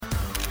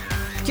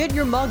Get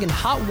your mug in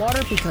hot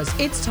water because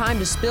it's time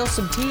to spill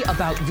some tea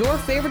about your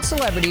favorite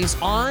celebrities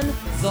on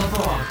The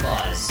Bronc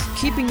Buzz.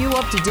 Keeping you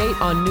up to date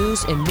on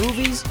news in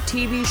movies,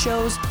 TV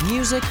shows,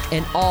 music,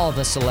 and all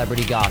the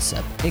celebrity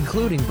gossip,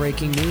 including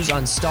breaking news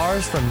on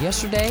stars from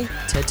yesterday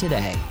to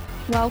today.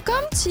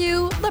 Welcome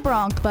to The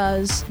Bronc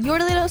Buzz, your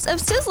daily dose of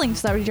sizzling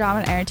celebrity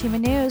drama and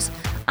entertainment news.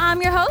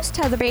 I'm your host,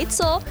 Heather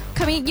Batezel,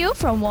 coming at you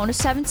from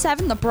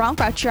 107.7 The Bronc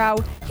Retro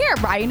here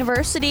at Rice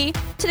University.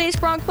 Today's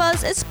Bronc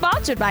Buzz is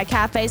sponsored by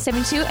Cafe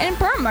 72 and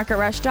Burnt Market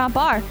Restaurant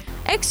Bar.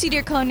 Exceed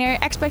your culinary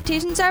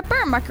expectations at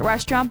Burnt Market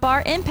Restaurant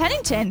Bar in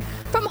Pennington.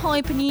 From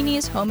homemade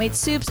paninis, homemade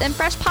soups, and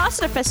fresh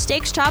pasta to fresh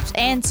steaks, chops,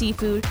 and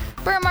seafood,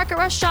 Burnt Market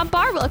Restaurant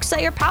Bar will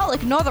excite your palate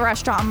like no other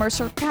restaurant in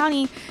Mercer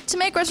County. To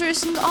make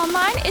reservations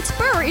online, it's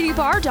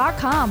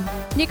burreadybar.com.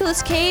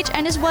 Nicolas Cage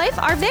and his wife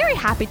are very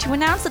happy to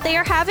announce that they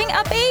are having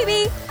a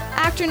baby.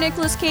 Actor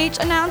Nicolas Cage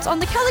announced on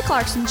The Kelly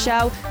Clarkson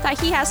Show that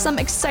he has some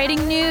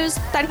exciting news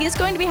that he is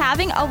going to be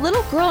having a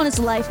little girl in his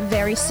life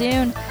very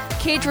soon.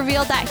 Cage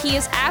revealed that he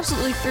is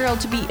absolutely thrilled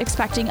to be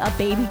expecting a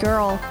baby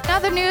girl. In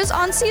other news,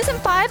 on Season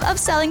 5 of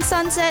Selling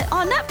Sunset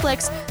on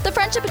Netflix, the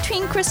friendship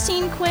between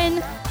Christine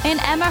Quinn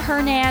and Emma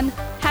Hernan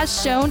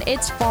has shown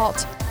its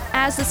fault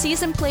as the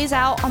season plays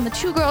out on the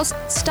two girls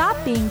stop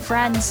being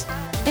friends.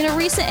 In a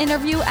recent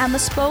interview, Emma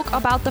spoke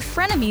about the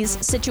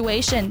frenemies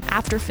situation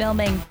after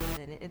filming.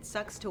 It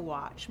sucks to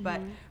watch, but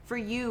for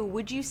you,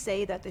 would you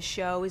say that the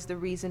show is the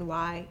reason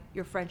why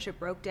your friendship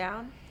broke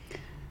down?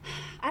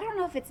 I don't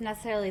know if it's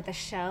necessarily the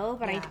show,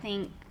 but I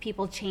think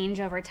people change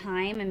over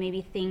time and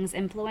maybe things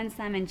influence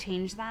them and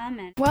change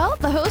them. Well,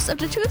 the host of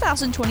the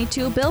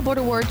 2022 Billboard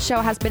Awards show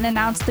has been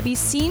announced to be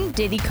Sean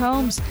Diddy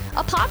Combs,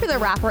 a popular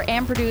rapper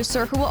and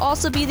producer who will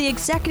also be the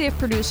executive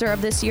producer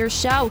of this year's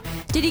show.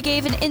 Diddy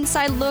gave an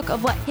inside look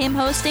of what him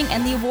hosting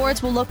and the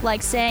awards will look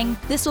like, saying,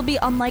 "This will be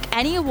unlike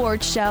any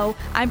awards show.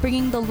 I'm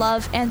bringing the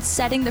love and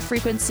setting the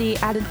frequency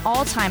at an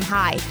all-time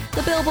high."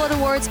 The Billboard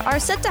Awards are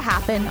set to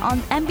happen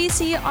on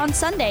NBC on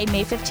Sunday,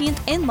 May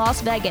 15th in Las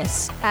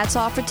Vegas. That's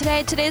all for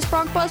today. Today's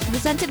Bronc Buzz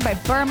presented by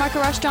Burnt Market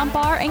Restaurant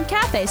Bar and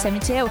Cafe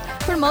 72.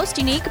 For the most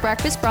unique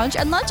breakfast, brunch,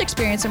 and lunch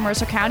experience in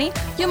Mercer County,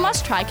 you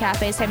must try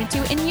Cafe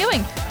 72 in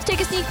Ewing. To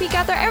take a sneak peek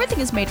out there, everything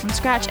is made from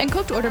scratch and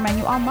cooked to order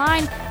menu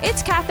online.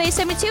 It's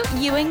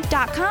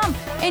cafe72ewing.com.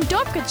 And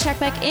don't forget to check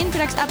back in for the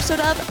next episode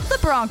of The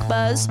Bronc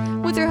Buzz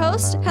with your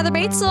host, Heather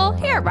Batezel,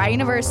 here at Rice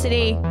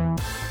University.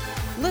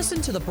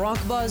 Listen to The Bronc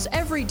Buzz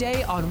every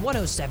day on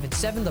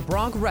 107.7 The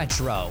Bronc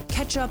Retro.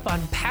 Catch up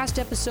on past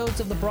episodes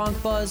of The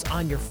Bronc Buzz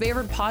on your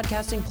favorite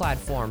podcasting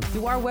platform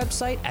through our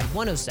website at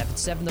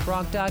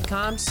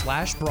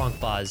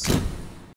 1077thebronc.com/BroncBuzz.